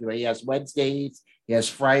himself. Right? He has Wednesdays, he has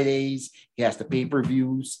Fridays, he has the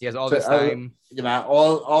pay-per-views. He has all this time.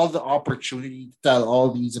 All the opportunity to tell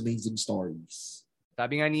all these amazing stories.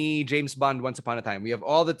 Sabi nga ni James Bond once upon a time, we have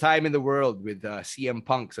all the time in the world with CM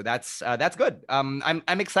Punk. So that's good. I'm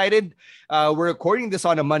excited. We're recording this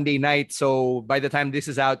on a Monday night. So by the time this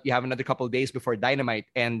is out, you have another couple of days before Dynamite.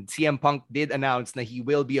 And CM Punk did announce that he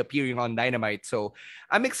will be appearing on Dynamite. So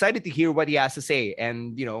I'm excited to hear what he has to say.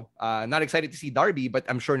 And, not excited to see Darby, but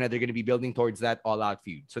I'm sure that they're going to be building towards that all-out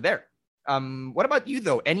feud. So there. What about you,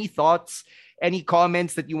 though? Any thoughts? Any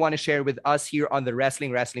comments that you want to share with us here on the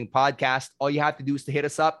Wrestling Podcast? All you have to do is to hit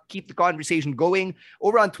us up. Keep the conversation going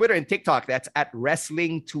over on Twitter and TikTok. That's at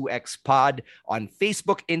Wrestling2XPod. On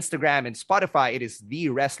Facebook, Instagram, and Spotify, it is the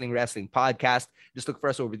Wrestling Podcast. Just look for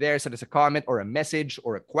us over there. Send us a comment or a message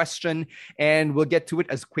or a question, and we'll get to it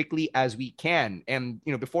as quickly as we can. And,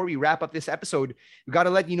 before we wrap up this episode, we got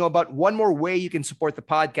to let you know about one more way you can support the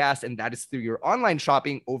podcast, and that is through your online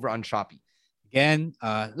shopping over on Shopee. Again,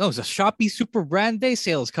 there's a Shopee Super Brand Day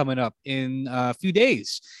sales coming up in a few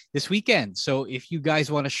days this weekend. So if you guys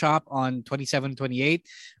want to shop on 26 to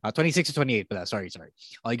 28, but sorry.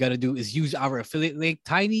 All you got to do is use our affiliate link,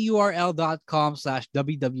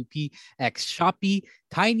 tinyurl.com/WWPX Shopee,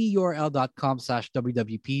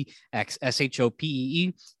 tinyurl.com/WWPX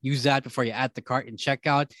SHOPEE. Use that before you add the cart and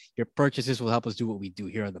checkout. Your purchases will help us do what we do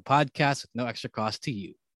here on the podcast with no extra cost to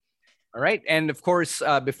you. All right. And of course,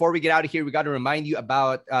 before we get out of here, we got to remind you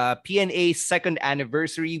about PNA's second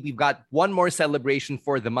anniversary. We've got one more celebration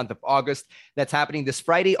for the month of August that's happening this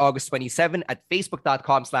Friday, August 27 at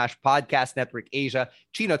facebook.com/Podcast Network Asia.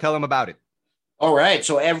 Chino, tell them about it. All right.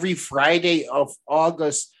 So every Friday of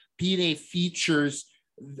August, PNA features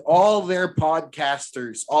all their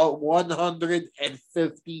podcasters, all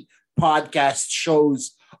 150 podcast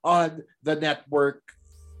shows on the network.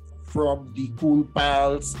 From the Cool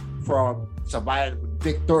Pals, from Sabayan with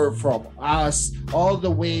Victor, from us, all the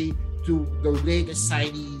way to the latest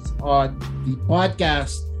signees on the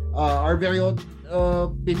podcast, our very own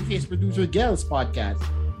Babyface producer Gel's podcast.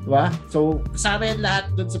 Diba? So, kasama yan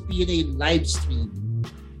lahat dun sa PNA live stream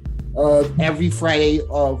every Friday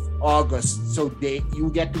of August. So, you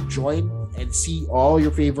get to join and see all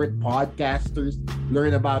your favorite podcasters,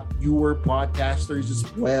 learn about newer podcasters as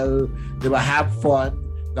well. Diba? Have fun.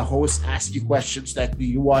 The host asks you questions like, do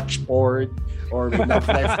you watch porn? Or love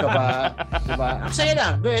life ka ba? Diba? I'm saying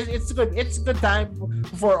that. It's a good time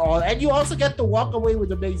for all. And you also get to walk away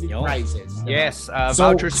with amazing prizes. Yes,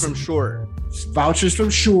 vouchers from Shure. Vouchers from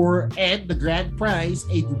Shure, and the grand prize,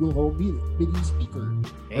 a Google Home Mini speaker.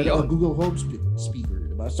 Or a Google Home speaker.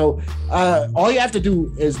 Diba? So, all you have to do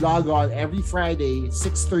is log on every Friday,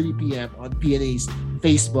 6:30 p.m. on PNA's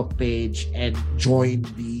Facebook page and join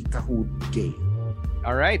the Kahoot game.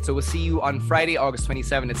 All right. So we'll see you on Friday, August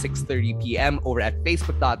 27 at 6:30 p.m. over at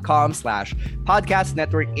facebook.com/Podcast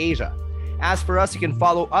Network Asia. As for us, you can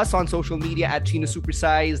follow us on social media at Chino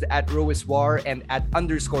Supersized, at Roiswar, and at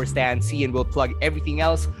 _StanC, and we'll plug everything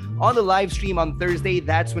else on the live stream on Thursday.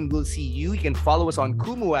 That's when we'll see you. You can follow us on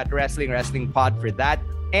Kumu at Wrestling Pod for that,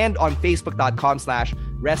 and on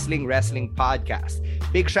facebook.com/Wrestling Podcast.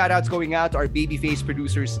 Big shout outs going out to our Babyface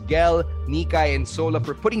producers, Gel, Nikai, and Sola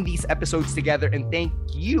for putting these episodes together. And thank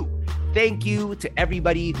you to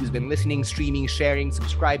everybody who's been listening, streaming, sharing,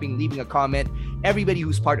 subscribing, leaving a comment. Everybody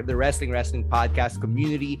who's part of the Wrestling Podcast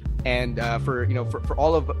community, and for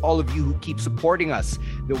all of you who keep supporting us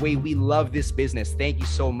the way we love this business. Thank you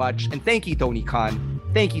so much, and thank you, Tony Khan.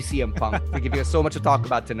 Thank you, CM Punk, for giving us so much to talk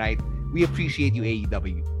about tonight. We appreciate you,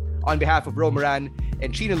 AEW. On behalf of Romaran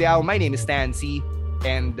and Chino Liao, my name is Stan C.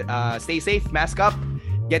 And stay safe, mask up,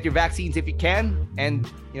 get your vaccines if you can, and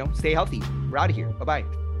stay healthy. We're out of here. Bye-bye.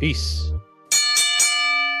 Peace.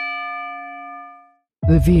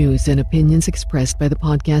 The views and opinions expressed by the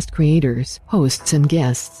podcast creators, hosts, and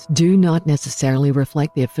guests do not necessarily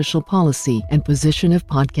reflect the official policy and position of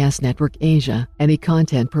Podcast Network Asia. Any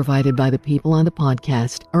content provided by the people on the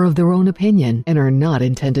podcast are of their own opinion and are not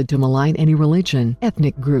intended to malign any religion,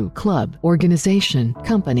 ethnic group, club, organization,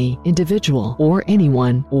 company, individual, or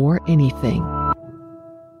anyone or anything.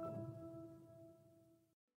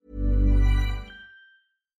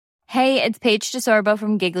 Hey, it's Paige DeSorbo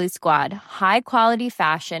from Giggly Squad. High quality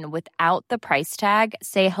fashion without the price tag.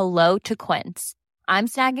 Say hello to Quince. I'm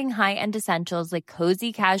snagging high-end essentials like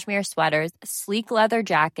cozy cashmere sweaters, sleek leather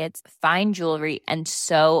jackets, fine jewelry, and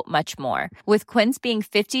so much more. With Quince being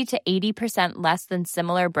 50 to 80% less than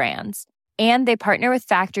similar brands. And they partner with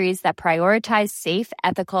factories that prioritize safe,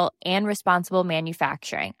 ethical, and responsible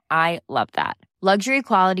manufacturing. I love that. Luxury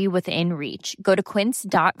quality within reach. Go to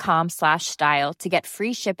quince.com/style to get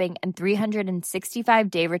free shipping and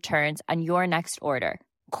 365-day returns on your next order.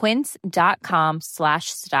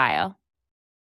 Quince.com/style.